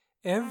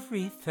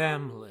Every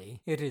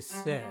family, it is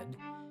said,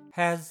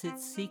 has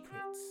its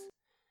secrets.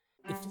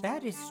 If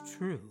that is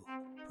true,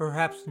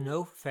 perhaps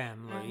no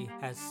family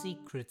has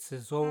secrets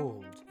as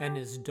old and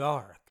as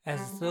dark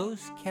as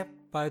those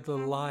kept by the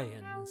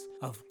Lyons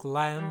of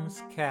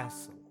Glamis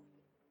Castle.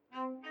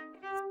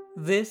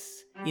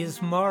 This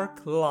is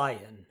Mark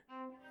Lyon.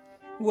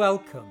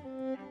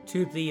 Welcome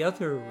to the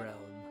other realm.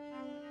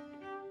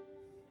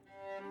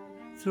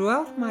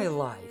 Throughout my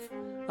life,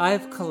 I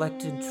have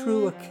collected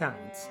true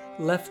accounts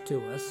left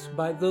to us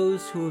by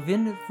those who have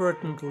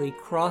inadvertently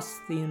crossed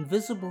the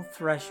invisible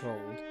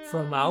threshold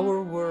from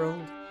our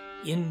world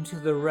into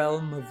the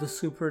realm of the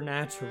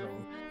supernatural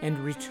and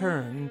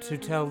returned to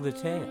tell the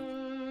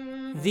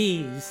tale.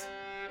 These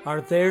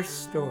are their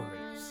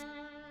stories.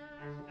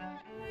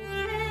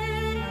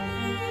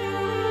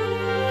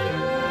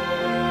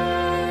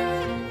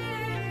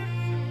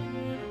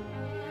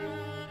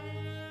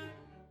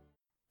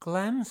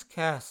 Glamis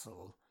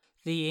Castle,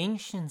 the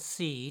ancient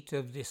seat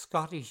of the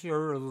Scottish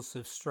Earls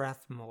of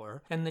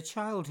Strathmore and the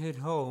childhood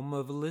home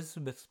of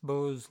Elizabeth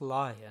Bowes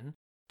Lyon,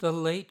 the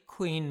late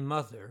Queen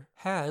Mother,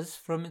 has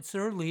from its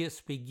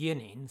earliest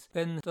beginnings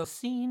been the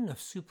scene of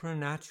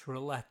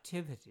supernatural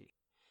activity.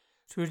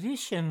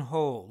 Tradition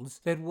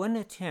holds that when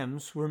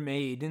attempts were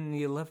made in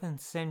the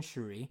 11th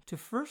century to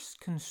first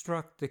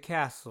construct the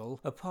castle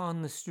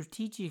upon the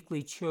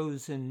strategically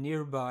chosen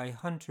nearby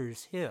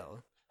Hunter's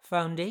Hill,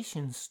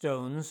 foundation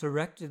stones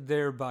erected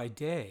there by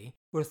day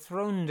were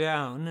thrown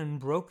down and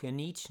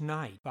broken each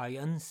night by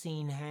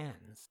unseen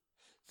hands.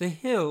 The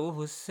hill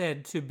was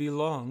said to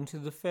belong to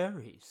the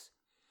fairies.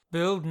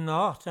 "Build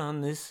not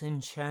on this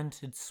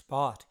enchanted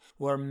spot,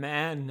 where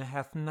man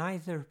hath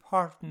neither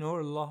part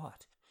nor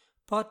lot,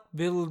 but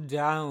build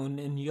down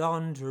in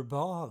yonder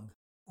bog,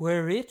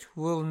 where it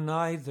will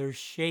neither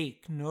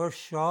shake nor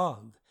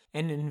shog,"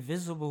 an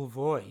invisible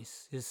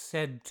voice is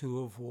said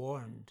to have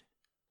warned.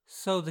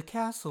 So the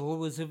castle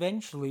was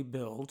eventually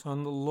built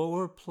on the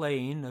lower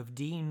plain of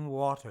Dean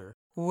Water,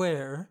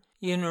 where,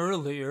 in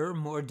earlier,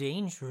 more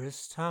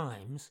dangerous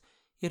times,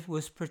 it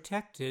was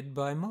protected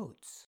by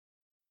moats.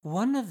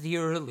 One of the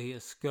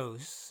earliest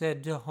ghosts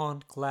said to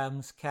haunt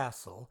Glamis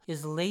Castle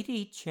is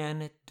Lady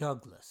Janet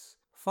Douglas.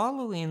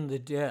 Following the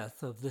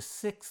death of the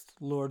 6th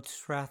Lord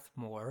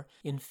Strathmore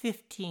in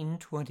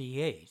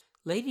 1528,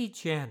 Lady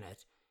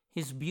Janet,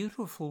 his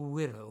beautiful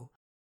widow,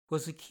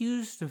 was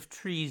accused of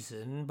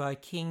treason by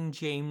King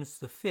James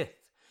V,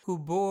 who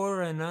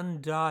bore an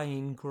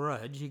undying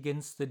grudge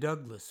against the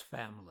Douglas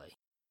family.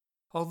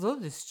 Although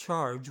this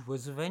charge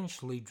was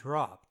eventually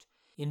dropped,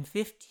 in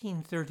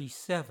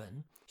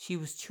 1537 she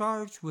was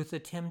charged with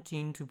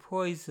attempting to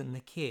poison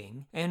the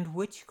king and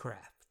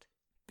witchcraft.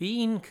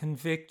 Being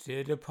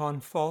convicted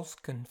upon false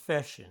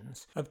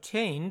confessions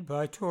obtained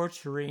by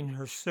torturing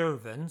her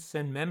servants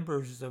and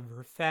members of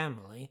her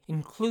family,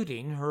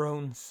 including her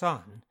own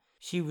son,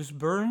 she was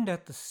burned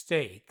at the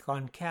stake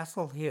on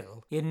Castle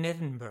Hill in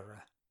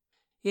Edinburgh.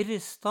 It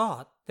is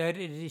thought that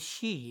it is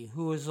she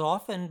who has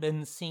often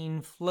been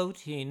seen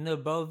floating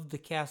above the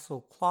castle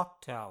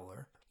clock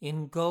tower,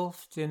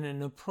 engulfed in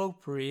an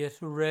appropriate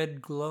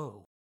red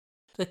glow.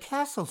 The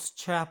castle's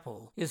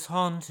chapel is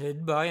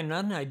haunted by an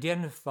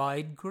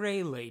unidentified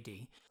Grey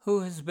Lady,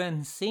 who has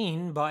been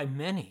seen by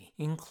many,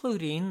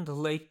 including the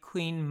late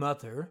Queen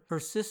Mother,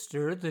 her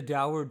sister the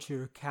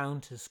Dowager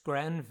Countess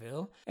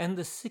Granville, and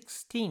the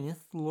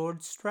 16th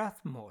Lord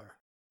Strathmore.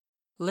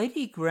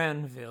 Lady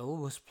Granville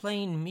was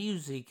playing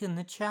music in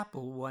the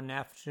chapel one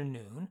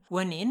afternoon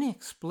when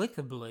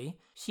inexplicably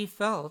she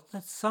felt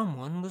that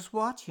someone was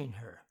watching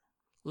her.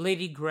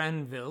 Lady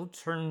Granville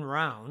turned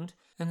round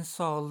and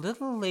saw a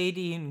little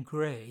lady in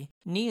grey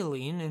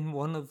kneeling in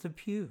one of the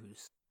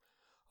pews.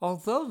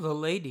 Although the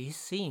lady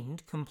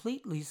seemed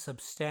completely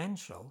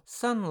substantial,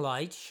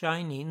 sunlight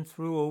shining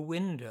through a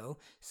window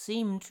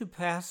seemed to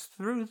pass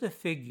through the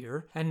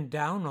figure and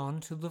down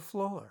onto the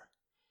floor.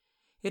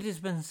 It has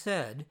been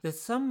said that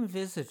some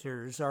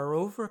visitors are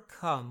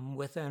overcome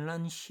with an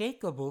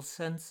unshakable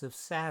sense of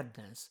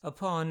sadness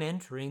upon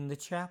entering the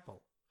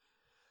chapel.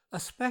 A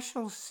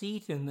special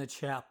seat in the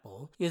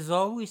chapel is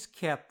always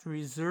kept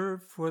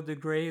reserved for the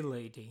Grey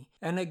Lady,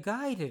 and a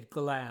guide at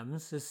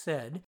Glamis has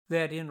said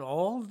that in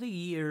all the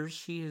years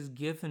she has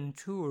given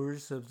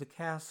tours of the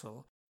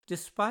castle,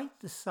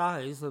 despite the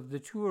size of the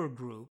tour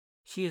group,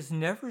 she has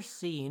never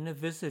seen a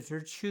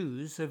visitor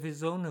choose of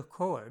his own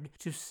accord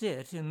to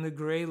sit in the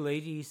Grey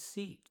Lady's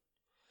seat.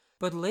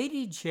 But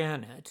Lady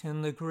Janet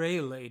and the Grey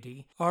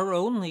Lady are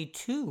only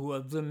two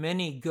of the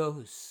many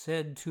ghosts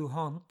said to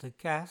haunt the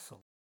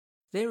castle.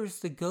 There is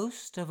the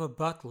ghost of a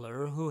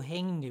butler who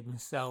hanged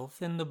himself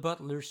in the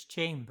butler's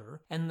chamber,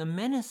 and the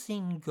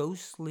menacing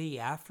ghostly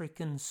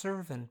African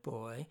servant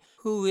boy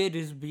who it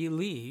is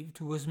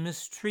believed was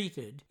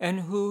mistreated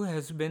and who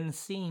has been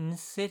seen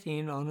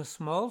sitting on a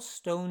small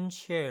stone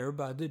chair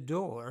by the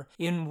door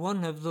in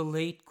one of the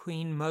late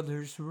Queen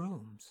Mother's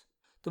rooms.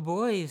 The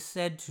boy is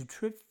said to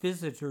trip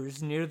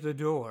visitors near the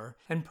door,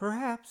 and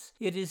perhaps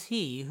it is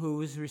he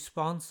who is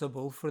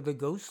responsible for the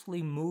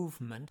ghostly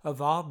movement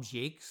of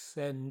objects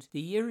and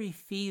the eerie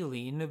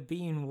feeling of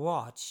being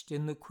watched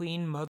in the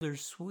Queen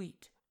Mother's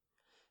suite.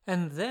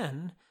 And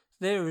then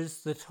there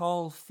is the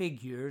tall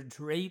figure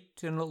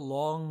draped in a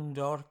long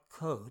dark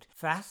coat,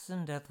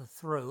 fastened at the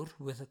throat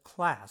with a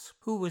clasp,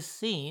 who was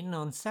seen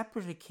on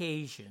separate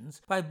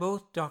occasions by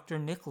both Dr.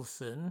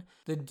 Nicholson,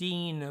 the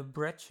Dean of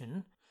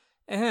Brechin,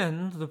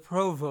 and the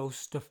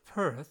Provost of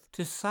Perth,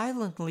 to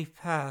silently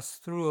pass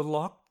through a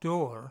locked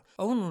door,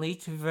 only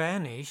to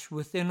vanish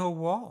within a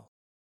wall.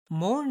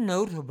 More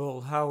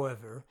notable,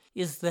 however,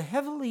 is the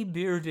heavily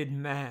bearded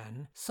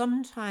man,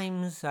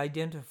 sometimes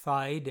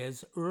identified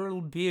as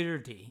Earl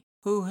Beardy,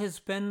 who has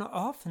been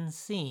often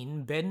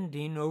seen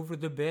bending over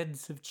the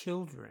beds of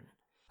children.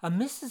 A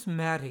Mrs.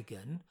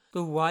 Madigan,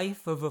 the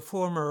wife of a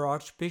former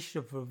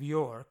Archbishop of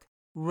York,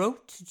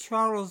 wrote to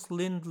Charles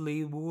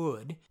Lindley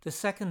Wood, the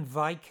second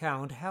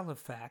Viscount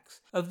Halifax,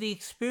 of the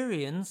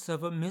experience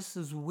of a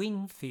Mrs.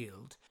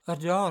 Wingfield, a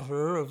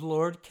daughter of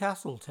Lord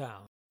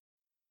Castletown.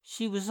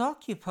 She was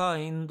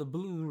occupying the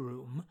Blue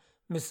Room,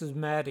 Mrs.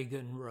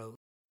 Madigan wrote,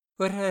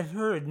 but had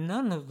heard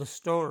none of the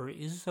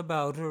stories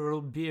about Earl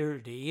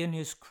Beardy and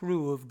his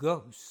crew of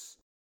ghosts.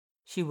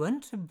 She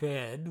went to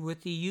bed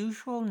with the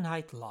usual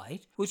night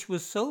light, which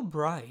was so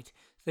bright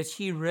that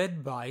she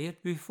read by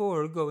it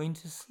before going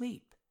to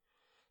sleep.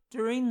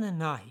 During the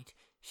night,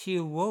 she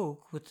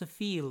awoke with the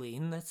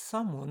feeling that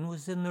someone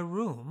was in the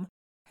room,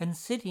 and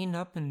sitting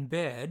up in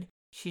bed,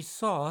 she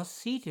saw,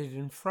 seated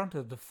in front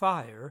of the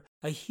fire,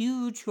 a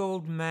huge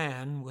old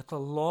man with a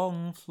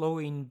long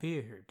flowing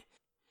beard.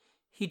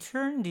 He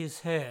turned his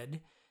head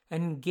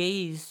and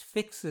gazed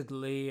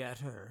fixedly at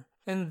her,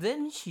 and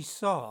then she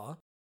saw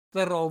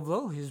that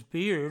although his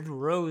beard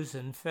rose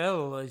and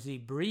fell as he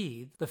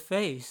breathed, the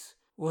face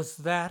was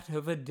that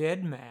of a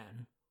dead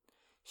man.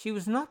 She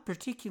was not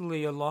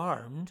particularly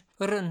alarmed,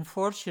 but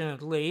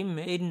unfortunately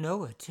made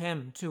no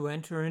attempt to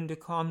enter into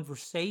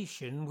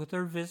conversation with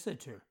her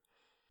visitor.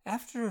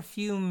 After a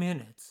few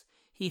minutes,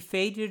 he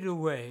faded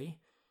away,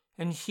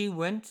 and she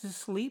went to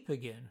sleep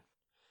again.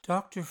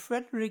 Dr.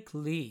 Frederick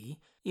Lee,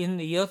 in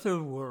The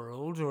Other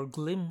World or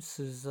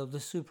Glimpses of the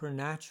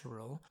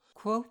Supernatural,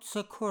 quotes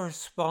a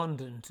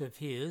correspondent of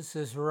his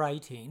as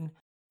writing,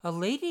 "A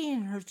lady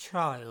and her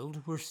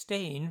child were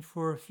staying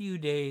for a few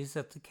days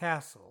at the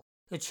castle.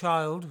 The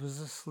child was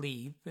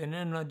asleep in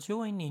an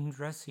adjoining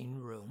dressing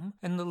room,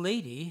 and the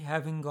lady,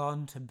 having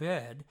gone to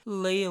bed,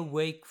 lay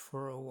awake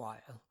for a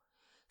while.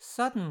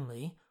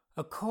 Suddenly,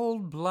 a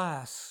cold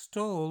blast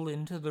stole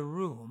into the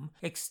room,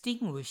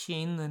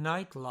 extinguishing the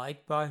night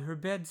light by her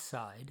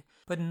bedside,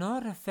 but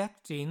not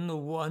affecting the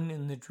one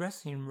in the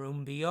dressing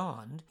room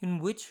beyond, in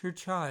which her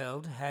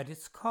child had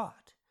its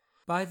cot.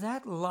 By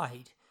that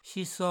light,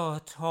 she saw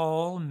a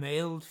tall,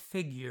 mailed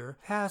figure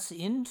pass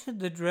into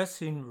the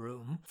dressing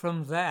room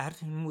from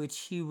that in which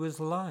she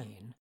was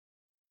lying.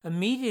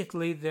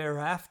 Immediately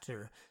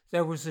thereafter,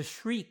 there was a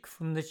shriek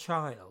from the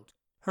child.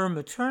 Her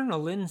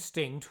maternal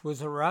instinct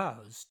was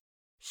aroused.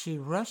 She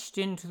rushed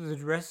into the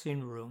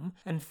dressing room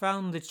and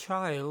found the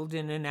child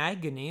in an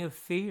agony of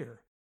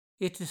fear.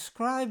 It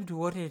described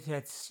what it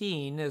had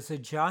seen as a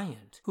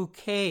giant who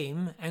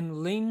came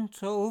and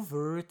leant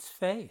over its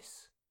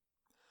face.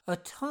 A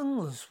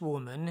tongueless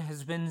woman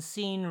has been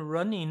seen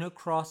running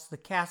across the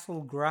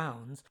castle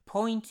grounds,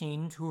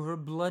 pointing to her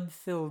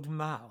blood-filled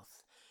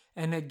mouth,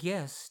 and a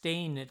guest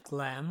staying at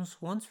Glamis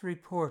once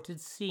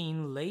reported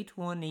seeing late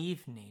one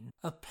evening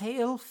a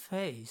pale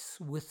face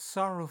with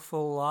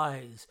sorrowful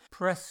eyes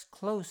pressed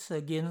close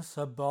against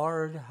a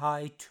barred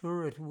high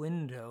turret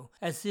window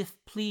as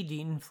if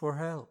pleading for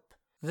help.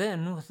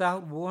 Then,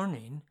 without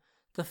warning,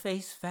 the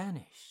face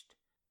vanished.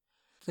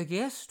 The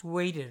guest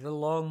waited a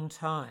long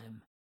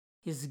time,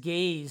 his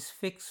gaze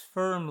fixed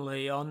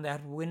firmly on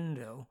that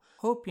window,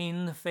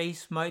 hoping the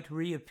face might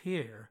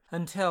reappear,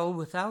 until,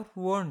 without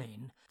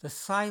warning, the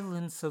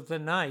silence of the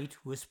night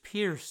was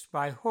pierced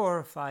by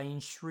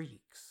horrifying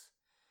shrieks.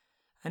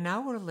 An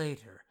hour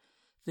later,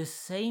 this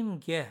same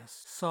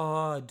guest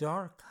saw a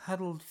dark,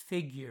 huddled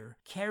figure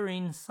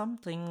carrying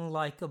something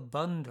like a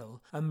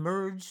bundle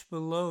emerge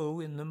below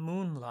in the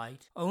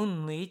moonlight,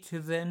 only to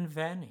then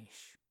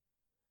vanish.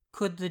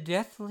 Could the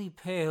deathly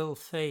pale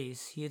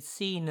face he had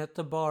seen at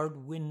the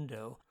barred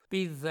window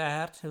be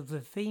that of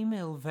the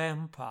female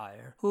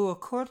vampire who,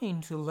 according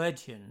to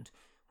legend,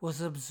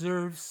 was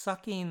observed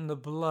sucking the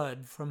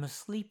blood from a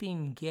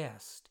sleeping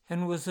guest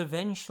and was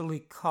eventually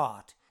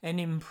caught and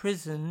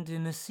imprisoned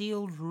in a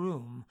sealed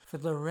room for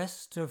the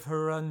rest of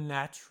her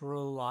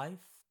unnatural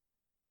life?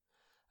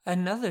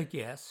 Another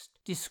guest,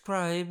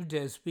 described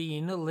as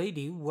being a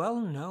lady well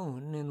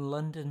known in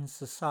London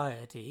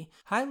society,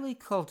 highly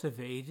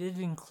cultivated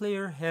and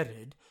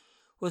clear-headed,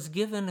 was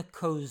given a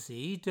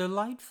cozy,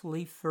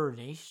 delightfully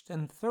furnished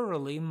and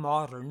thoroughly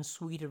modern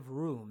suite of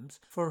rooms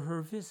for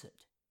her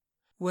visit.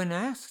 When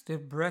asked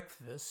at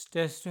breakfast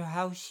as to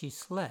how she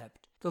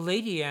slept, the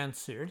lady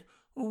answered,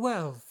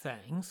 "Well,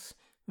 thanks,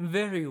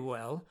 very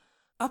well.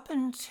 up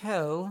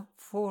until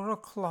 4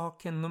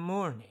 o'clock in the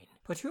morning.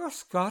 But your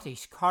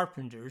Scottish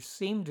carpenters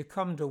seem to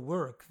come to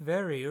work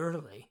very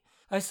early.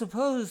 I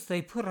suppose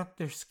they put up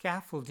their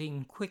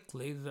scaffolding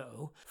quickly,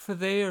 though, for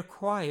they are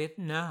quiet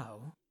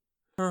now."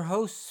 Her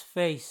host's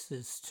face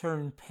is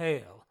turned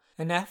pale,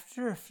 and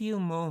after a few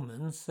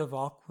moments of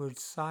awkward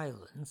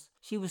silence,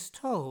 she was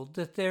told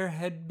that there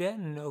had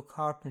been no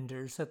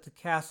carpenters at the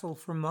castle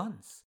for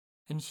months,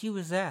 and she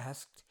was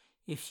asked,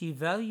 if she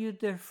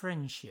valued their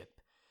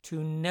friendship,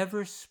 to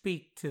never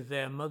speak to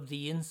them of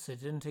the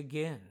incident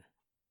again.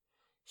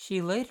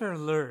 She later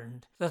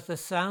learned that the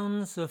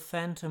sounds of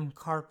phantom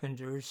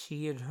carpenters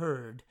she had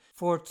heard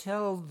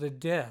foretell the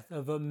death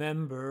of a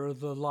member of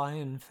the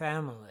Lyon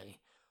family,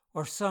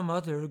 or some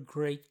other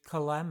great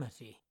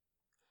calamity.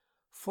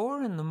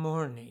 4 in the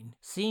morning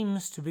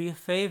seems to be a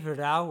favorite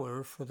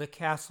hour for the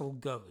castle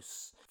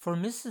ghosts, for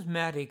Mrs.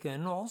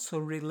 Madigan also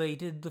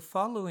related the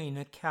following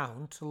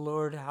account to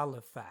Lord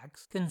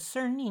Halifax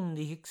concerning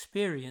the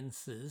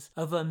experiences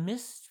of a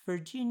Miss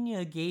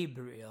Virginia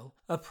Gabriel,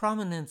 a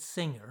prominent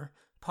singer,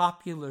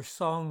 popular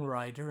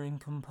songwriter and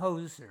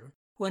composer,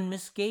 when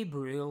Miss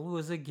Gabriel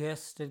was a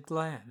guest at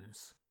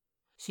Glamis.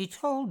 She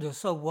told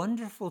us a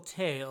wonderful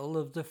tale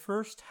of the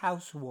first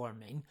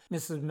housewarming,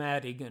 Mrs.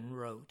 Madigan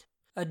wrote,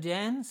 a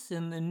dance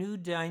in the new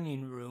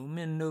dining room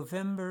in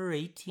November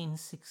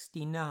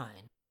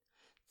 1869.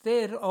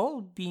 They had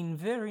all been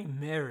very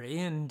merry,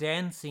 and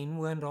dancing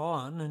went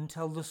on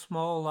until the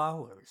small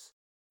hours.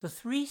 The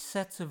 3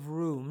 sets of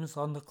rooms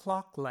on the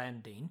clock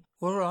landing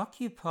were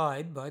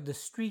occupied by the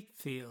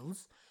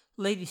Streatfields,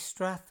 Lady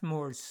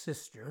Strathmore's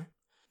sister,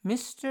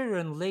 Mr.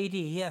 and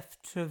Lady F.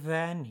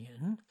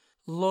 Trevanion,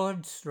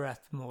 Lord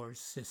Strathmore's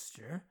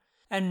sister,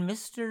 and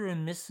Mr.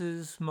 and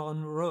Mrs.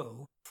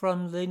 Monroe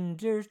from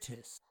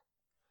Lindurtis.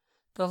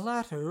 The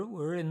latter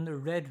were in the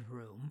Red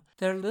Room,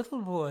 their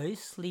little boy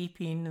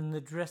sleeping in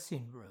the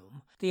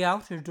dressing-room, the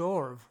outer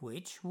door of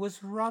which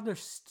was rather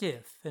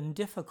stiff and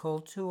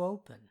difficult to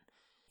open.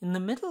 In the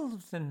middle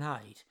of the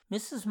night,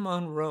 Mrs.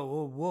 Monroe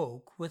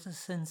awoke with a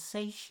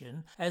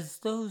sensation as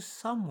though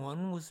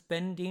someone was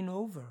bending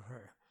over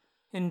her.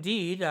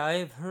 Indeed, I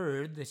have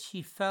heard that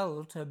she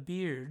felt a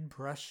beard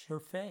brush her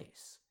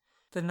face.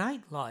 The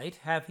night-light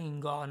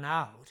having gone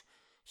out,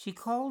 she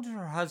called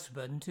her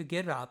husband to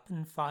get up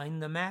and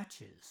find the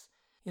matches.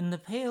 In the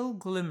pale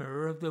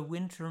glimmer of the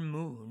winter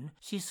moon,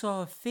 she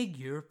saw a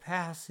figure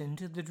pass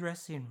into the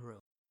dressing-room.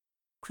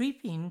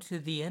 Creeping to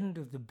the end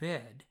of the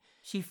bed,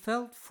 she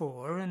felt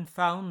for and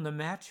found the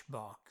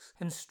matchbox,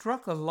 and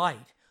struck a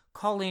light,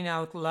 calling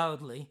out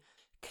loudly,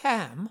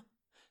 "Cam,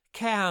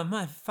 Cam,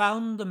 I've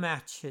found the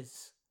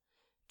matches."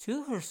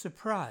 To her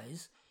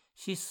surprise,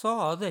 she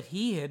saw that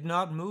he had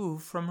not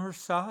moved from her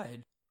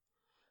side.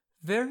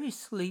 Very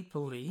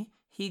sleepily,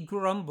 he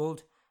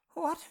grumbled,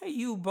 "What are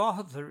you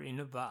bothering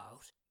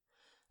about?"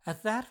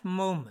 At that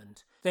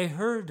moment, they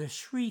heard a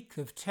shriek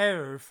of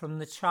terror from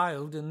the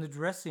child in the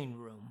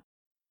dressing-room.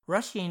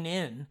 Rushing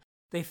in,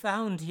 they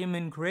found him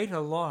in great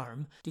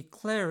alarm,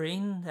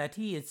 declaring that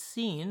he had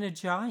seen a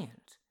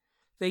giant.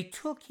 They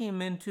took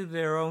him into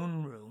their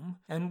own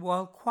room, and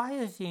while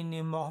quieting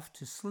him off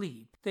to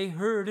sleep, they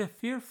heard a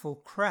fearful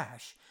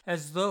crash,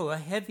 as though a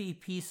heavy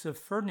piece of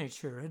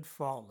furniture had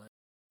fallen.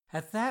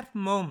 At that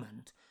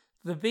moment,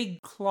 the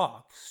big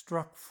clock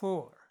struck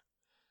 4.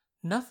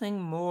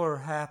 Nothing more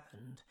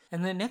happened,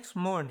 and the next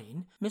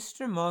morning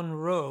Mr.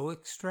 Monroe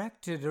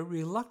extracted a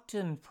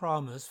reluctant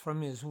promise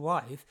from his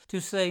wife to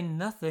say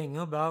nothing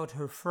about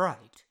her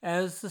fright,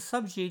 as the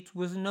subject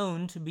was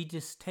known to be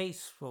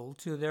distasteful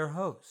to their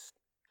host.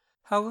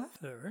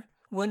 However,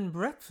 when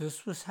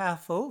breakfast was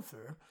half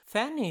over,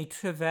 Fanny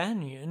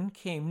Trevanion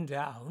came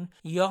down,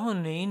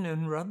 yawning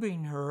and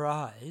rubbing her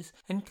eyes,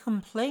 and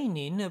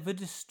complaining of a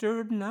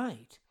disturbed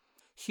night.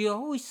 She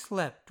always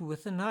slept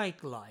with a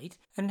night-light,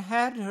 and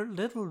had her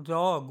little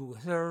dog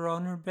with her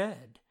on her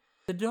bed.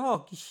 The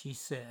dog, she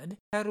said,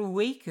 had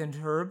awakened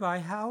her by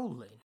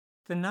howling.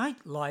 The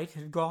night-light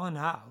had gone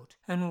out,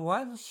 and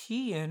while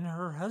she and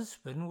her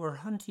husband were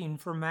hunting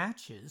for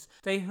matches,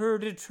 they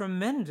heard a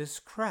tremendous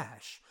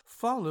crash,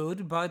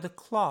 followed by the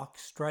clock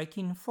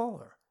striking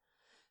 4.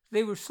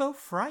 They were so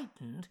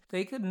frightened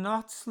they could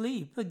not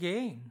sleep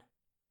again.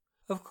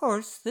 Of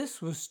course,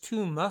 this was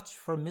too much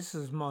for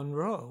Mrs.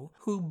 Monroe,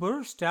 who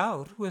burst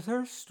out with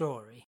her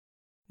story.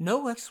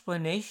 No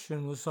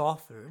explanation was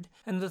offered,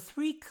 and the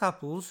 3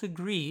 couples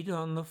agreed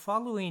on the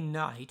following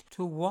night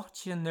to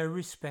watch in their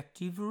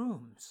respective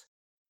rooms.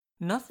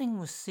 Nothing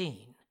was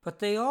seen, but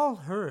they all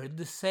heard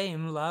the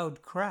same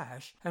loud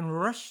crash and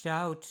rushed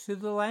out to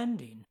the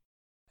landing.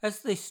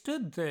 As they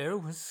stood there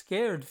with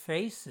scared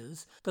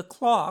faces, the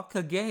clock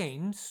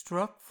again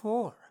struck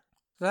 4.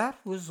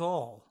 That was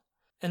all,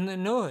 and the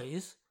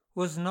noise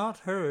was not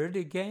heard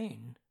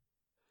again.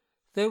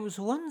 There was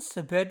once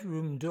a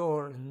bedroom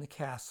door in the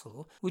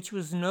castle, which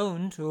was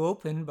known to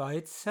open by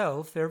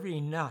itself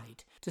every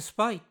night,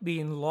 despite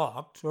being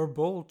locked or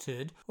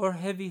bolted or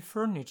heavy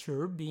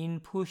furniture being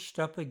pushed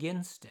up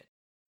against it.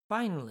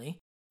 Finally,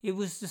 It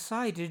was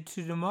decided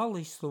to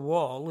demolish the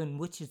wall in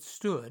which it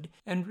stood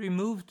and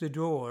remove the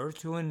door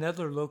to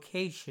another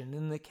location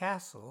in the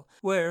castle,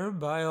 where,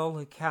 by all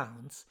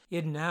accounts,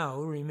 it now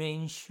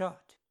remains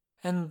shut.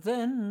 And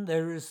then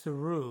there is the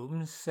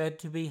room said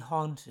to be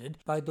haunted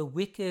by the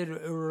wicked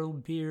Earl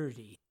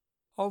Beardy.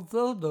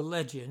 Although the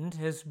legend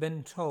has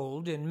been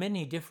told in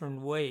many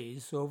different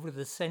ways over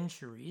the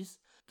centuries,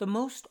 the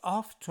most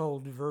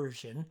oft-told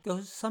version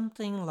goes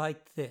something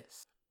like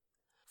this.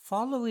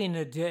 Following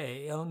a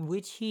day on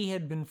which he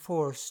had been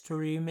forced to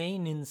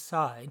remain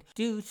inside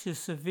due to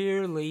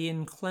severely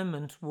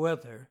inclement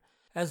weather,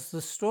 as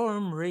the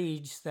storm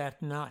raged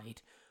that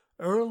night,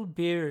 Earl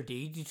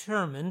Beardy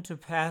determined to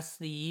pass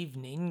the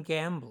evening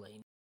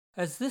gambling.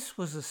 As this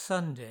was a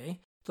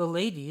Sunday, the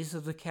ladies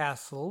of the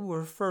castle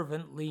were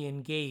fervently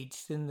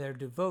engaged in their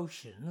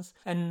devotions,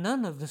 and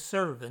none of the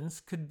servants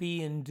could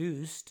be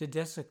induced to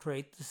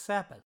desecrate the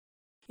Sabbath.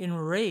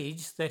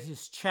 Enraged that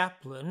his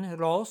chaplain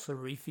had also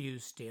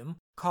refused him,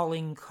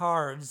 calling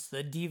cards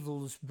the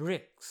devil's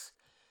bricks,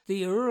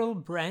 the Earl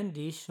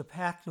brandished a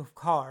pack of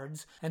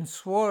cards and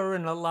swore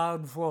in a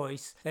loud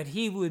voice that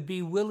he would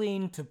be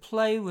willing to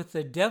play with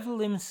the devil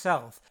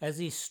himself as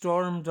he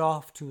stormed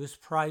off to his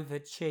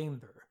private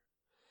chamber.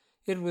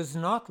 It was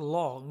not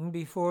long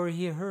before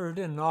he heard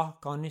a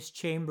knock on his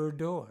chamber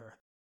door.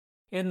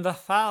 "In the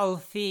foul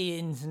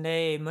fiend's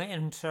name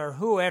enter,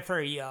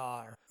 whoever ye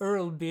are,"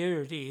 Earl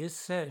Beardy is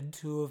said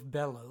to have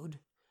bellowed.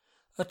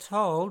 A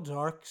tall,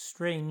 dark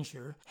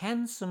stranger,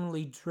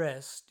 handsomely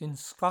dressed in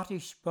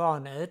Scottish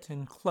bonnet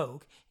and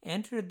cloak,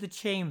 entered the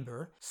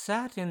chamber,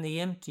 sat in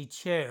the empty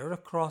chair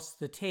across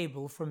the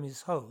table from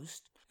his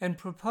host, and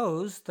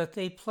proposed that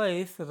they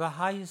play for the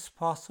highest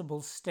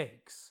possible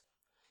stakes.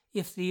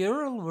 If the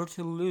Earl were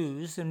to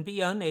lose and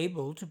be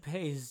unable to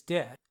pay his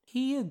debt,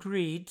 he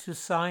agreed to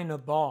sign a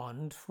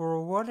bond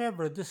for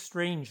whatever the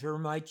stranger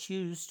might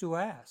choose to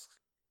ask.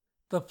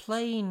 The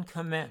playing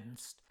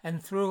commenced,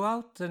 and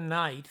throughout the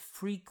night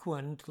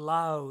frequent,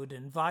 loud,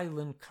 and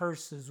violent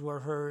curses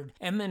were heard,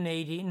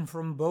 emanating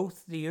from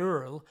both the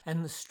Earl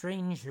and the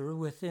stranger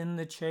within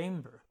the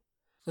chamber.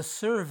 The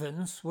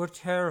servants were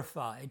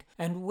terrified,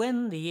 and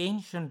when the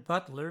ancient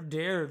butler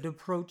dared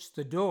approach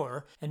the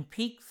door and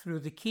peek through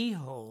the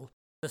keyhole,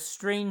 the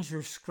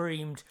stranger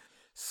screamed,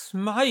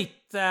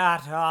 "Smite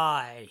that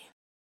eye!"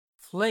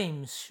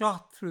 Flames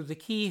shot through the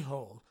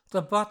keyhole.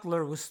 The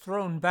butler was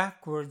thrown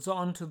backwards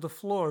onto the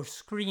floor,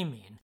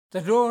 screaming. The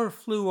door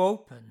flew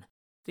open.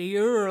 The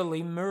Earl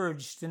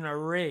emerged in a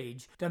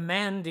rage,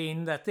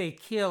 demanding that they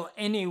kill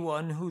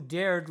anyone who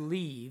dared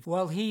leave,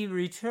 while he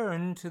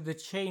returned to the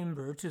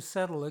chamber to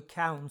settle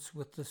accounts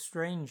with the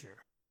stranger.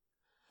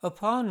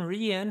 Upon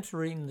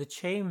re-entering the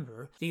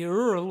chamber, the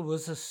Earl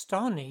was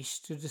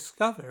astonished to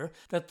discover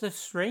that the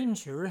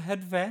stranger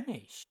had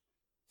vanished.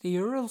 The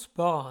Earl's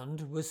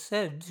bond was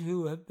said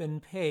to have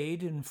been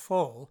paid in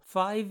full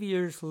 5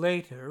 years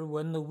later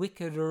when the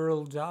wicked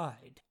Earl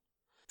died.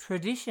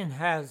 Tradition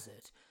has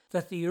it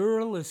that the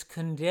Earl is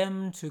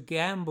condemned to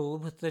gamble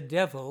with the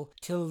devil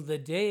till the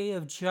day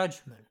of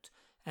judgment,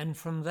 and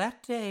from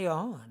that day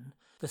on,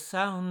 the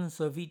sounds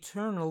of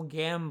eternal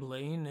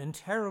gambling and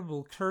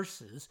terrible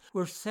curses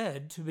were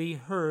said to be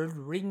heard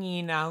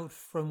ringing out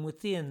from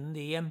within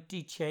the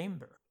empty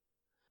chamber.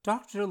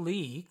 Dr.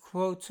 Lee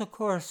quotes a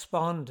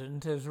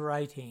correspondent as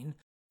writing,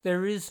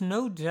 "There is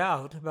no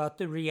doubt about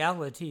the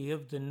reality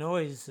of the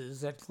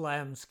noises at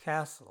Glamis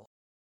Castle.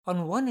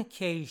 On one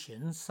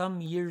occasion,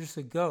 some years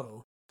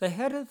ago, the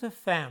head of the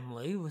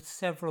family, with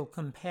several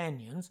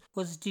companions,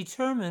 was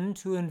determined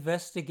to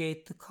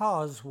investigate the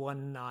cause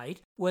one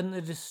night when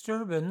the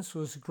disturbance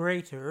was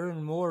greater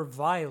and more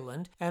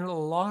violent and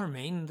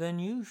alarming than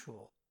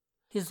usual.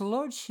 His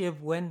lordship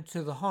went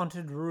to the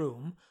haunted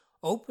room,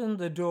 opened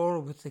the door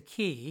with the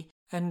key,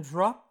 and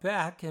dropped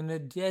back in a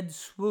dead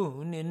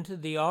swoon into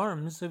the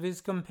arms of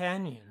his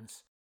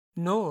companions.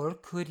 Nor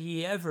could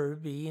he ever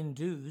be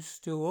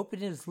induced to open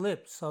his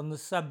lips on the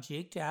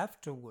subject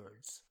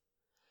afterwards."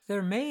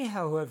 There may,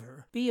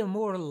 however, be a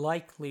more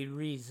likely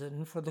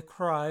reason for the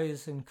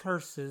cries and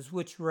curses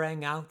which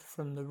rang out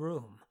from the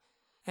room.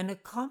 An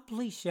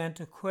accomplished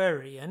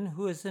antiquarian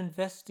who has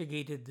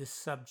investigated this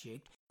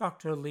subject,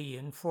 Dr. Lee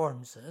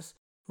informs us,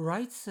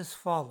 writes as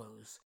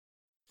follows.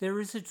 There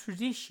is a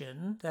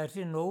tradition that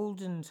in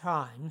olden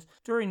times,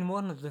 during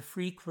one of the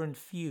frequent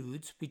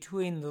feuds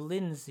between the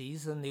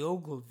Lindsays and the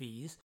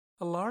Ogilvies,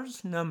 a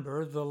large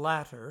number of the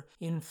latter,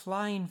 in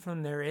flying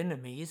from their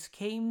enemies,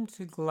 came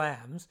to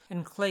Glamis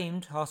and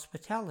claimed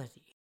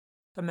hospitality.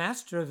 The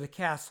master of the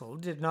castle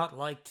did not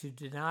like to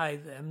deny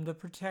them the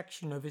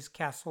protection of his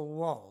castle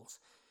walls.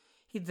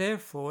 He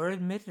therefore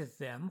admitted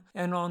them,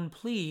 and on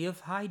plea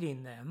of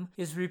hiding them,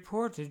 is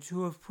reported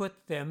to have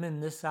put them in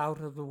this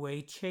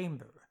out-of-the-way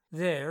chamber.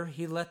 There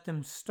he let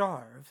them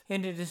starve,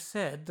 and it is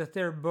said that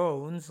their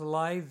bones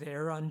lie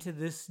there unto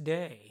this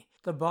day,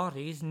 the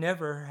bodies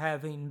never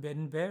having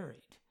been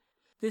buried.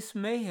 This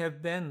may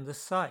have been the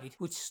sight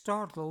which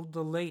startled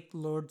the late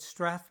Lord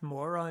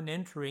Strathmore on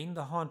entering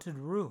the haunted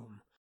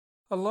room.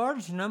 A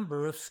large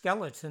number of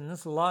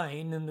skeletons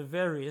lying in the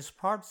various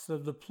parts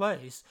of the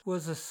place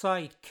was a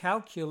sight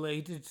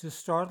calculated to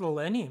startle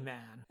any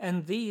man,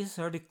 and these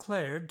are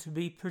declared to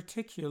be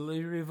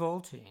particularly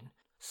revolting.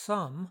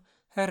 Some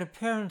had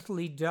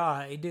apparently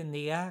died in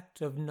the act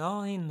of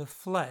gnawing the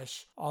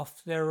flesh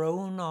off their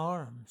own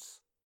arms.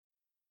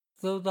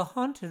 Though the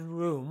haunted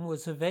room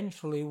was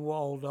eventually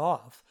walled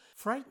off,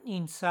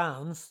 frightening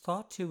sounds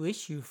thought to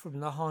issue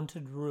from the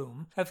haunted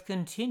room have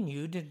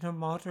continued into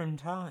modern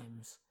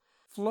times.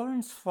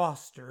 Florence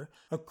Foster,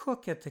 a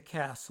cook at the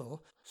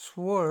castle,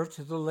 swore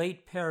to the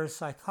late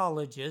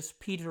parapsychologist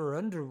Peter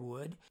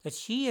Underwood that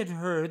she had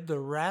heard the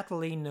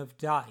rattling of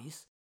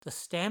dice, the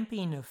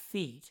stamping of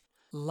feet,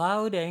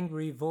 loud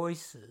angry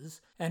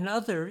voices, and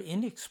other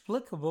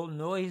inexplicable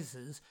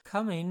noises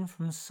coming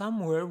from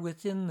somewhere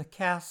within the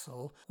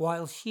castle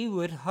while she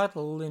would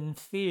huddle in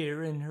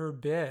fear in her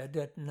bed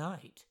at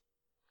night.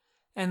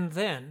 And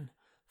then,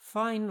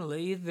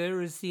 finally,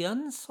 there is the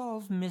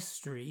unsolved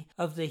mystery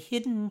of the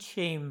hidden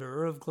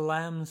chamber of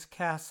Glamis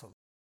Castle.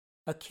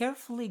 A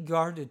carefully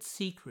guarded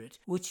secret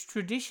which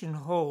tradition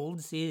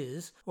holds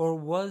is, or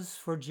was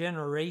for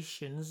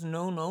generations,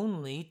 known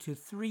only to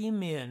 3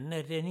 men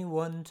at any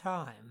one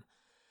time: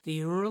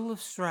 the Earl of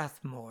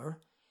Strathmore,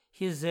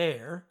 his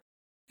heir,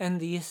 and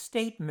the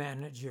estate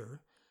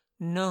manager,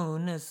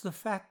 known as the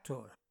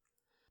factor.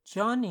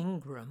 John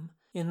Ingram,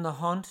 in the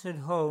Haunted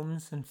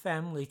Homes and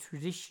Family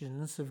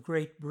Traditions of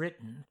Great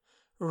Britain,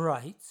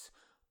 writes,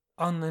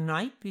 on the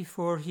night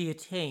before he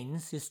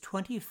attains his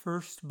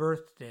 21st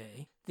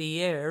birthday,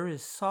 the heir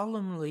is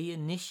solemnly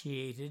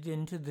initiated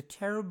into the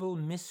terrible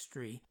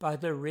mystery by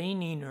the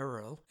reigning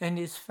earl and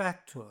his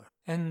factor,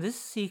 and this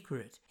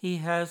secret he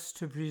has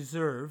to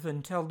preserve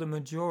until the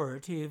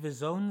majority of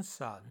his own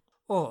son,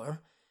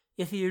 or,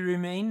 if he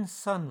remains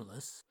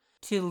sonless,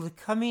 till the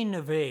coming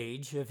of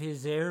age of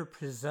his heir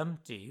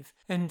presumptive,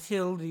 and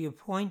till the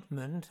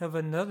appointment of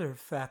another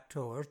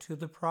factor to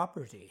the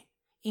property.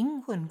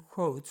 England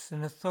quotes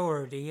an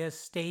authority as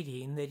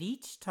stating that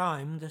each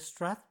time the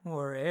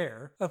Strathmore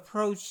heir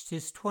approached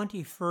his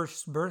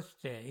 21st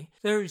birthday,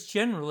 there is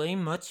generally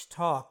much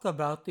talk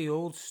about the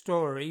old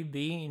story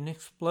being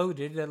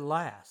exploded at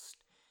last.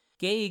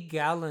 Gay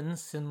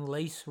gallants in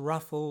lace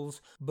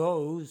ruffles,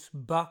 beaux,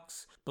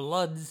 bucks,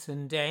 bloods,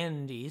 and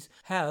dandies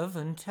have,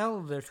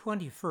 until their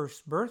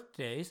 21st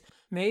birthdays,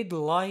 made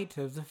light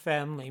of the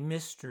family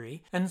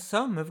mystery, and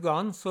some have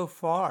gone so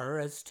far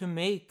as to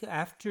make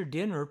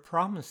after-dinner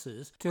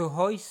promises to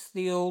hoist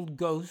the old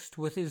ghost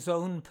with his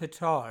own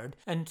petard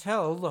and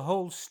tell the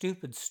whole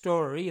stupid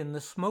story in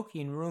the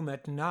smoking-room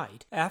at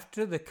night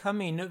after the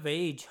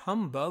coming-of-age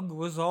humbug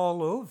was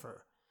all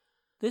over.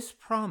 This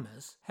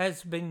promise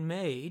has been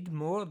made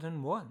more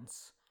than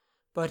once,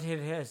 but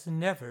it has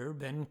never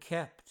been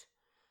kept.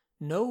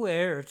 No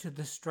heir to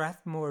the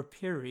Strathmore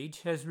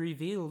peerage has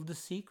revealed the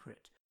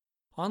secret.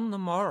 On the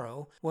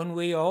morrow, when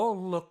we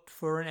all looked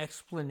for an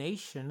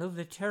explanation of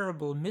the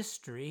terrible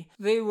mystery,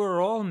 they were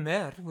all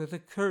met with a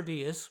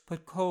courteous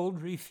but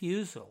cold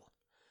refusal.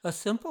 A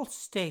simple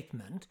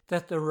statement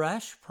that the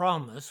rash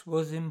promise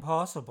was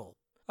impossible.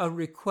 A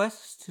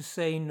request to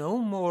say no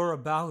more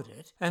about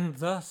it, and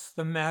thus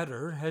the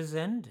matter has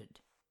ended.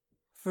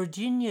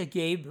 Virginia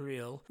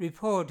Gabriel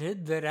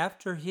reported that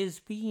after his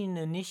being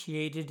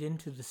initiated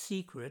into the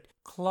secret,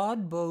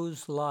 Claude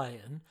Bowes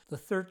Lyon, the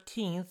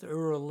 13th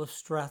Earl of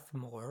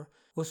Strathmore,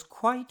 was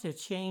quite a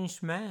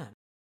changed man,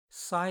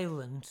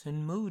 silent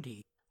and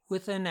moody,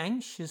 with an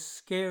anxious,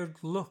 scared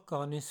look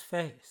on his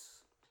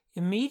face.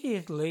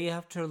 Immediately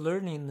after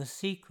learning the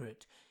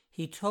secret,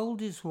 he told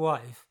his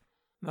wife,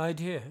 "My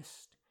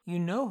dearest, you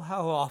know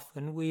how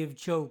often we have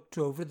joked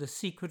over the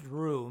secret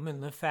room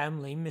and the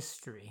family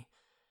mystery.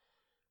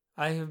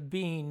 I have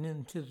been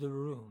into the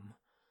room.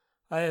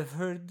 I have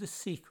heard the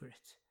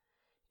secret,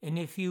 and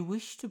if you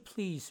wish to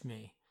please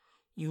me,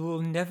 you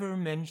will never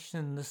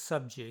mention the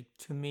subject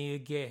to me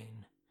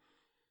again.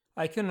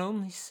 I can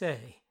only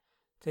say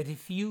that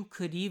if you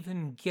could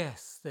even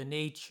guess the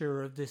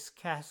nature of this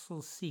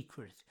castle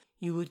secret,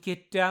 you would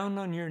get down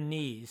on your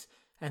knees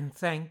and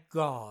thank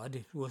God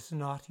it was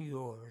not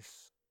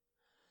yours."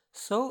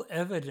 So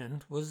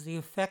evident was the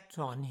effect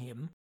on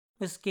him,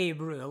 Miss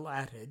Gabriel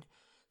added,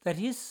 that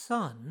his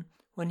son,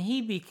 when he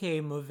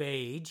became of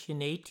age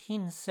in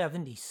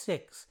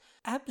 1876,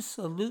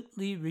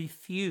 absolutely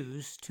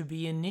refused to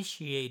be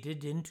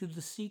initiated into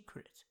the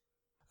secret.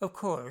 Of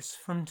course,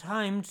 from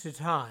time to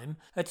time,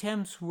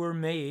 attempts were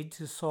made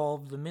to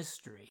solve the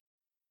mystery.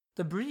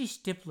 The British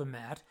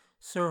diplomat,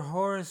 Sir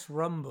Horace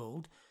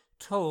Rumbold,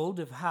 told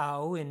of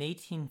how, in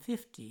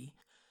 1850,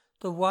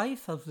 the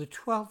wife of the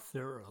 12th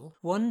Earl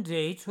one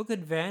day took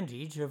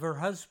advantage of her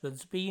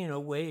husband's being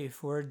away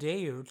for a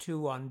day or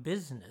two on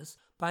business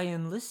by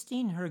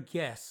enlisting her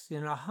guests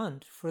in a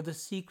hunt for the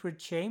secret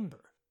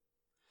chamber.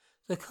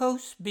 The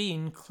coast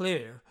being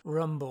clear,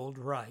 Rumbold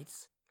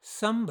writes,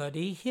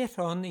 somebody hit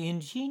on the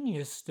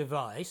ingenious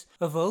device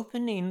of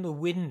opening the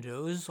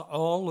windows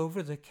all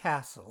over the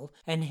castle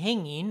and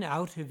hanging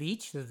out of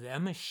each of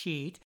them a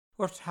sheet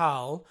or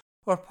towel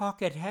or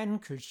pocket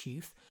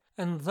handkerchief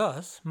and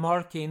thus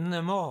marking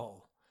them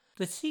all.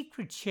 The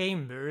secret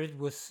chamber, it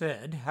was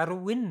said, had a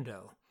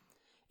window.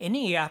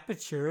 Any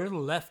aperture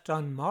left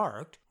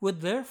unmarked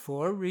would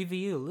therefore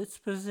reveal its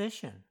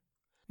position.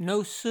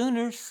 No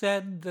sooner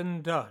said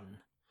than done.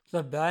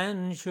 The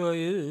bande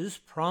joyeuse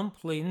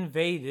promptly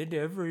invaded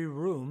every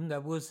room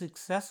that was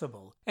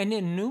accessible, and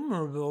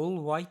innumerable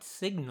white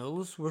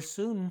signals were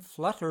soon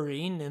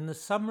fluttering in the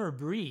summer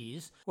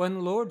breeze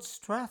when Lord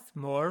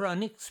Strathmore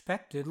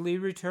unexpectedly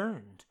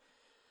returned.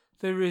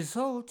 The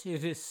result,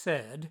 it is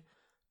said,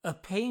 a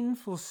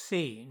painful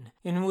scene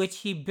in which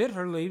he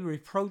bitterly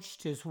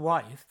reproached his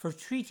wife for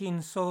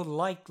treating so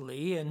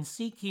lightly and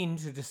seeking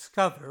to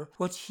discover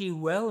what she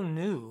well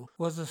knew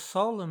was a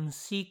solemn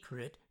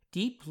secret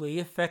deeply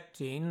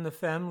affecting the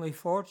family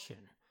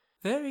fortune.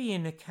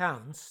 Varying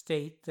accounts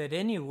state that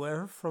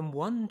anywhere from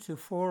 1 to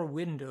 4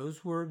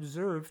 windows were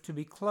observed to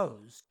be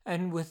closed,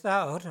 and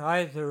without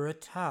either a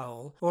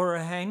towel or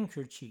a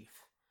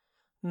handkerchief.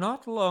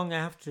 Not long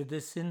after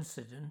this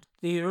incident,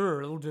 the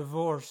Earl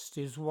divorced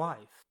his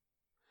wife.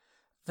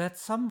 That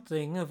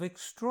something of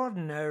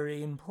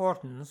extraordinary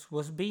importance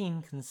was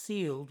being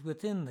concealed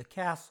within the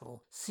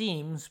castle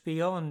seems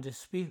beyond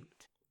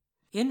dispute.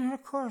 In her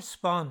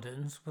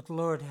correspondence with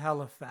Lord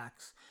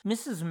Halifax,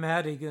 Mrs.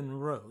 Madigan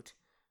wrote,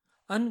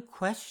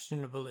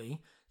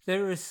 "Unquestionably,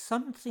 there is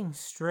something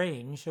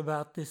strange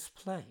about this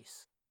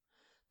place.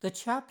 The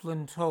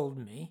chaplain told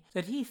me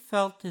that he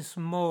felt this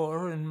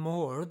more and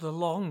more the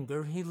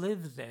longer he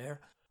lived there,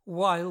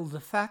 while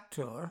the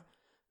factor,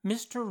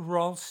 Mr.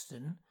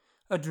 Ralston,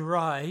 a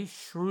dry,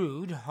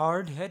 shrewd,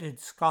 hard-headed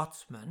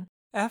Scotsman,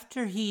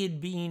 after he had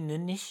been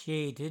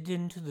initiated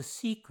into the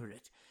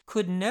secret,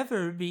 could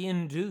never be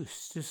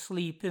induced to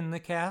sleep in the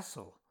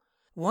castle.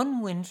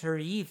 One winter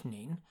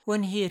evening,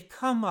 when he had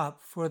come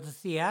up for the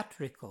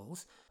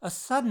theatricals, a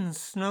sudden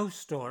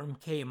snowstorm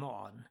came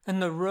on,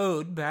 and the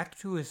road back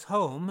to his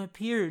home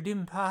appeared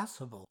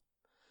impassable.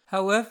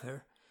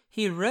 However,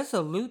 he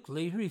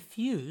resolutely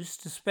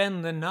refused to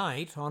spend the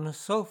night on a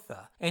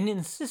sofa, and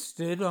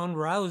insisted on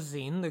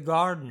rousing the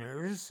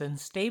gardeners and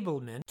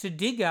stablemen to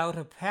dig out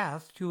a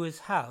path to his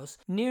house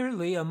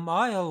nearly a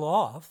mile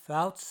off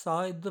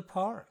outside the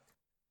park.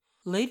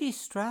 Lady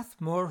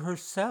Strathmore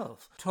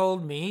herself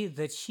told me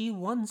that she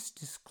once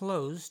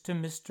disclosed to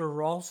Mr.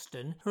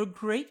 Ralston her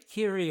great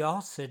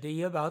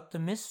curiosity about the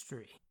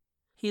mystery.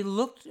 He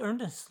looked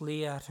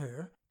earnestly at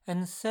her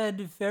and said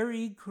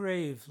very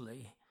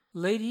gravely,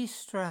 'Lady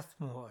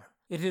Strathmore,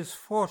 it is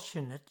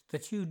fortunate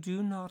that you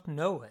do not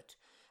know it,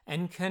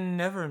 and can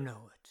never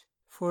know it,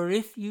 for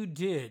if you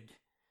did,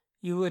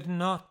 you would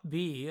not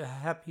be a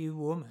happy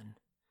woman.'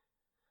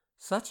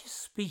 Such a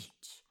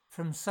speech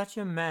from such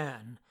a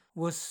man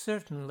was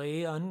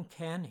certainly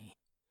uncanny.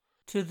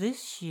 To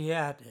this she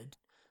added,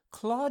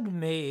 Claude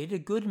made a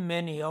good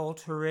many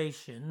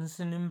alterations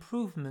and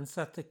improvements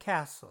at the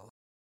castle,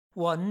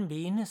 one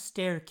being a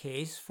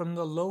staircase from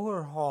the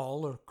lower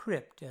hall or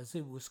crypt, as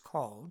it was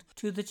called,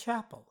 to the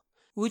chapel,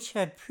 which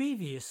had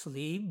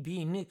previously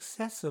been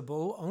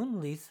accessible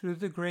only through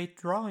the great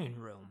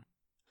drawing-room.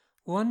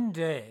 One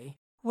day,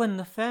 when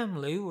the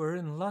family were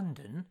in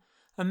London,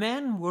 a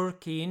man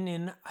working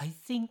in, I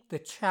think, the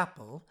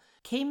chapel,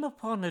 came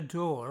upon a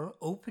door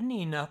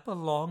opening up a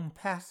long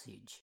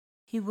passage.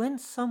 He went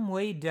some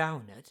way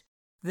down it,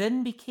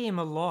 then became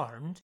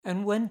alarmed,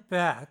 and went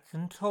back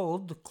and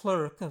told the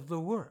clerk of the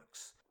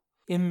works.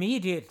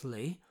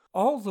 Immediately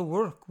all the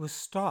work was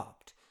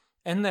stopped,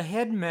 and the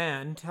head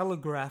man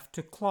telegraphed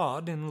to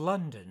Claude in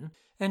London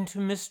and to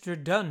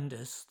Mr.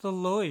 Dundas, the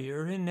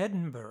lawyer, in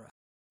Edinburgh.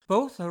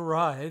 Both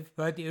arrived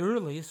by the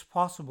earliest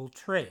possible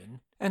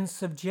train, and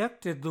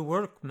subjected the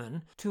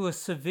workman to a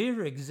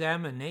severe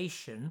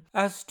examination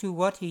as to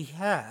what he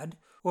had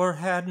or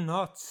had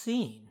not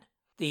seen,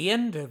 the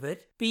end of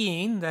it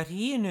being that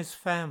he and his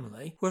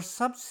family were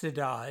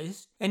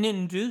subsidized and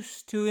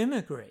induced to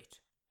emigrate.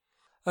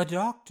 A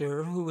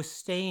doctor who was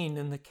staying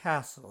in the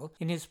castle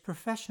in his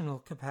professional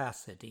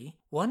capacity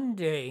one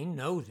day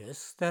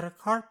noticed that a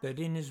carpet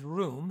in his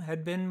room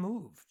had been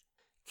moved.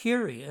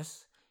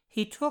 Curious,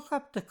 he took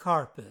up the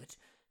carpet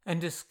and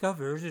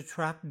discovered a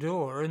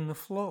trap-door in the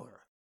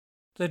floor.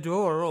 The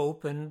door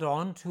opened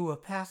onto a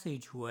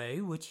passageway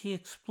which he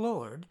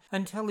explored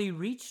until he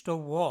reached a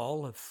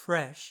wall of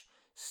fresh,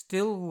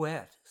 still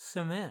wet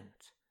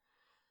cement.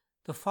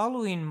 The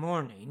following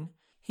morning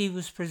he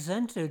was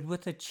presented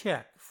with a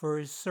check for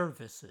his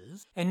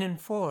services and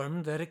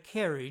informed that a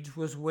carriage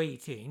was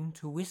waiting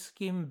to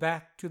whisk him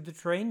back to the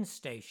train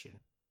station.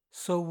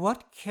 So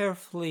what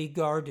carefully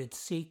guarded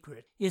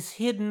secret is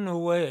hidden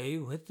away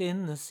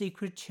within the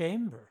secret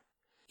chamber?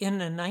 In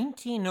a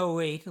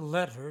 1908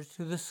 letter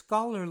to the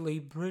scholarly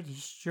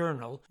British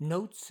journal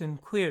Notes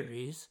and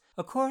Queries,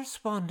 a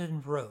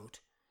correspondent wrote,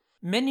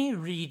 "Many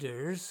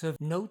readers of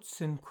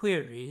Notes and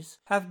Queries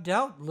have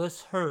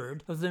doubtless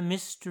heard of the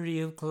mystery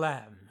of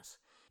Glamis.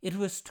 It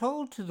was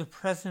told to the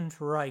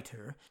present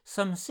writer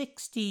some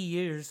 60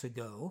 years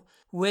ago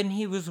when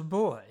he was a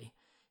boy,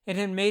 and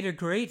it made a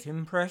great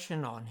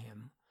impression on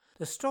him.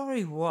 The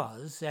story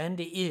was, and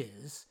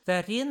is,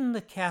 that in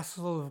the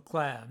castle of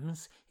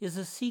Glamis is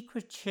a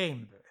secret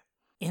chamber.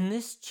 In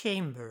this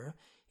chamber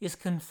is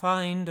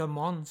confined a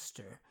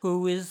monster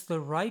who is the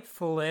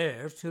rightful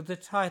heir to the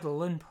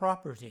title and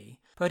property,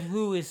 but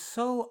who is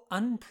so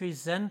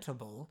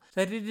unpresentable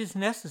that it is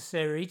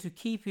necessary to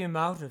keep him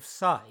out of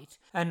sight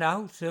and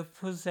out of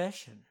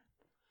possession.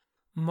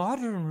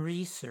 Modern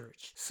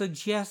research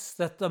suggests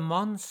that the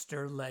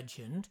monster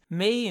legend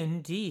may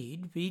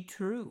indeed be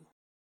true.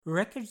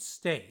 Records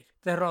state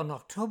that on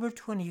October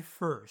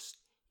 21st,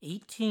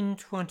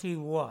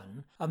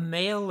 1821, a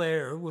male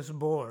heir was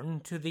born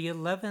to the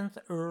 11th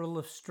Earl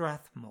of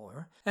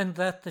Strathmore, and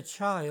that the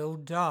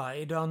child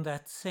died on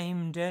that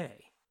same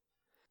day.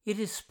 It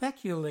is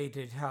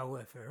speculated,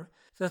 however,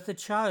 that the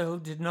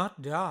child did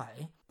not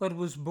die, but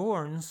was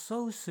born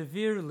so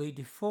severely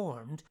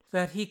deformed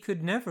that he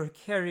could never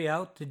carry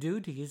out the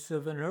duties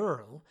of an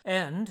earl,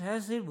 and,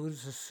 as it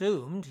was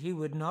assumed he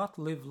would not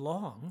live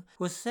long,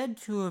 was said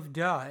to have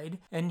died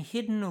and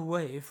hidden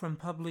away from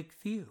public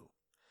view.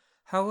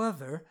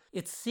 However,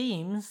 it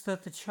seems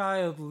that the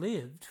child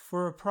lived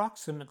for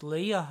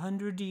approximately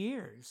 100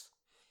 years.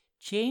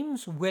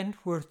 James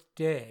Wentworth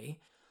Day,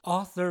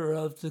 author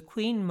of the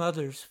Queen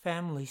Mother's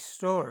family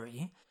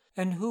story,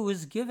 and who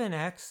was given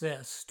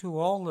access to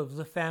all of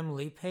the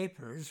family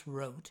papers,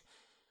 wrote,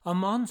 "A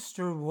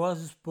monster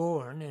was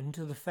born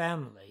into the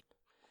family.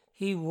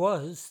 He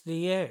was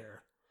the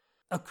heir,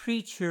 a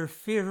creature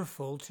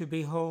fearful to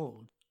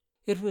behold.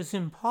 It was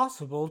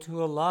impossible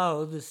to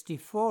allow this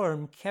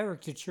deformed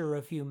caricature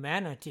of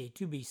humanity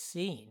to be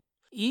seen,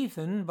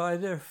 even by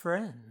their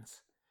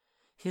friends.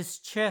 His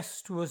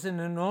chest was an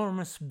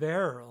enormous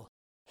barrel,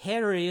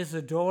 hairy as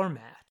a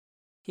doormat.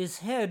 His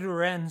head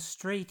ran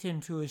straight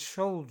into his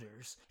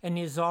shoulders, and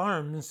his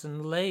arms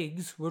and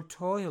legs were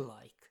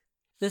toy-like.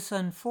 This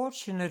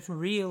unfortunate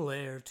real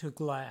heir to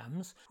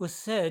Glamis was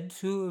said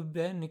to have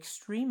been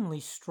extremely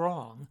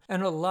strong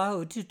and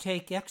allowed to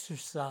take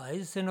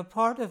exercise in a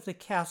part of the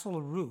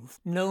castle roof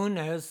known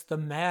as the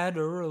Mad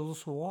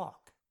Earl's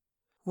Walk.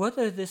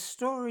 Whether this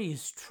story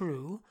is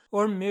true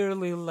or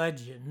merely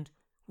legend,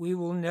 we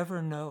will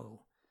never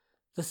know.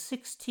 The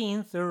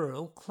 16th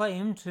Earl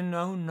claimed to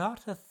know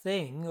not a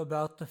thing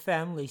about the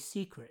family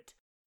secret.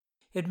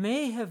 It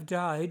may have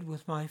died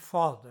with my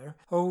father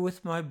or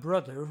with my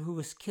brother who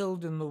was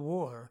killed in the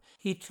war,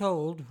 he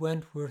told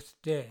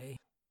Wentworth Day."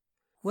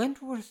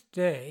 Wentworth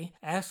Day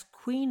asked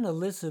Queen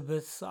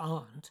Elizabeth's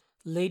aunt,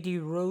 Lady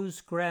Rose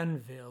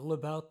Granville,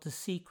 about the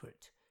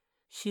secret.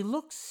 She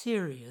looked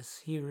serious,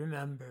 he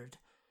remembered,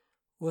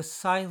 was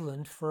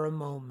silent for a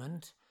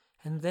moment,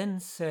 and then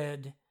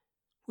said,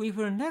 "We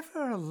were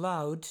never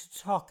allowed to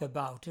talk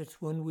about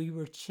it when we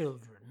were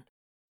children.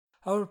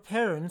 Our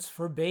parents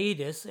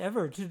forbade us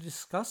ever to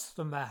discuss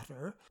the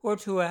matter or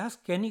to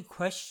ask any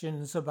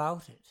questions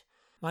about it.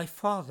 My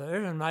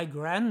father and my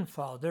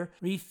grandfather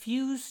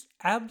refused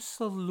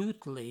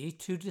absolutely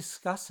to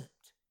discuss it."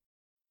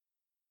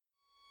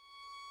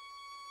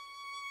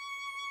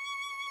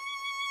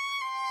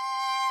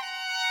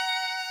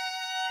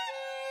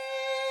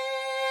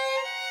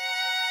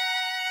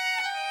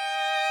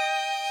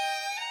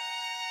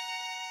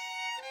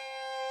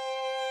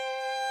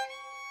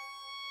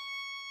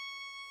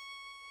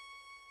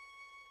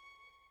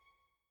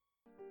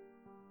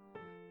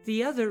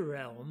 The Other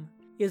Realm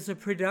is a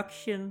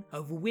production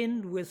of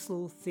Wind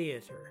Whistle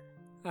Theatre.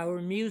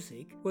 Our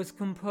music was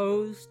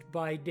composed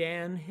by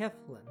Dan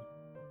Heflin.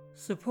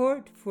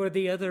 Support for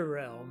The Other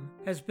Realm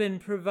has been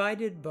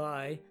provided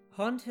by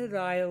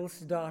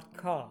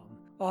HauntedIsles.com,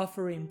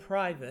 offering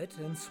private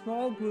and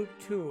small group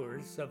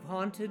tours of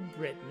haunted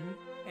Britain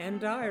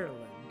and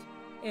Ireland,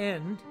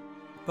 and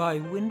by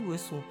Wind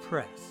Whistle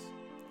Press,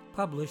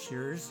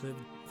 publishers of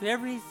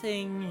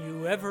everything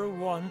you ever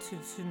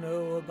wanted to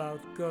know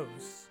about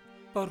ghosts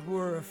but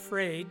were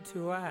afraid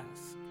to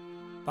ask,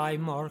 by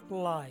Mark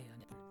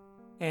Lyon,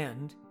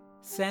 and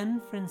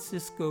San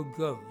Francisco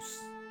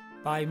Ghosts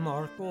by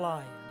Mark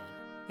Lyon,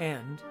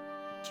 and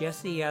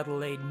Jesse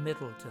Adelaide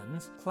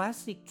Middleton's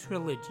classic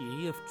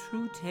trilogy of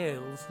true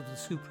tales of the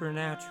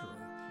supernatural,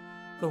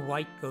 The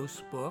White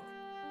Ghost Book,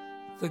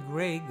 The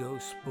Grey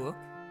Ghost Book,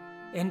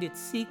 and its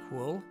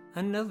sequel,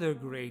 Another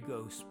Grey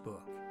Ghost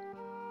Book,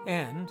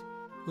 and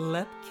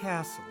Lep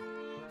Castle,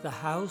 The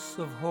House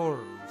of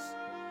Horrors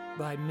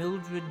by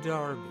Mildred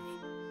Darby,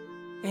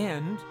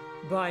 and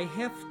by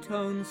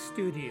Heftone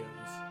Studios,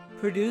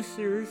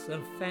 producers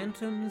of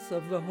Phantoms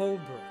of the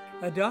Holbrook,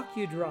 a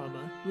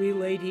docudrama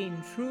relating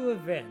true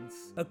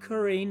events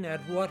occurring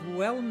at what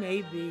well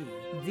may be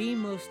the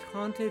most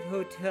haunted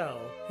hotel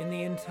in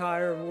the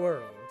entire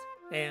world,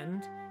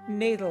 and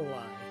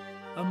Nadelei,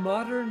 a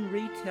modern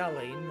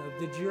retelling of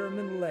the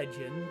German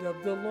legend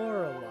of the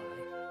Lorelei.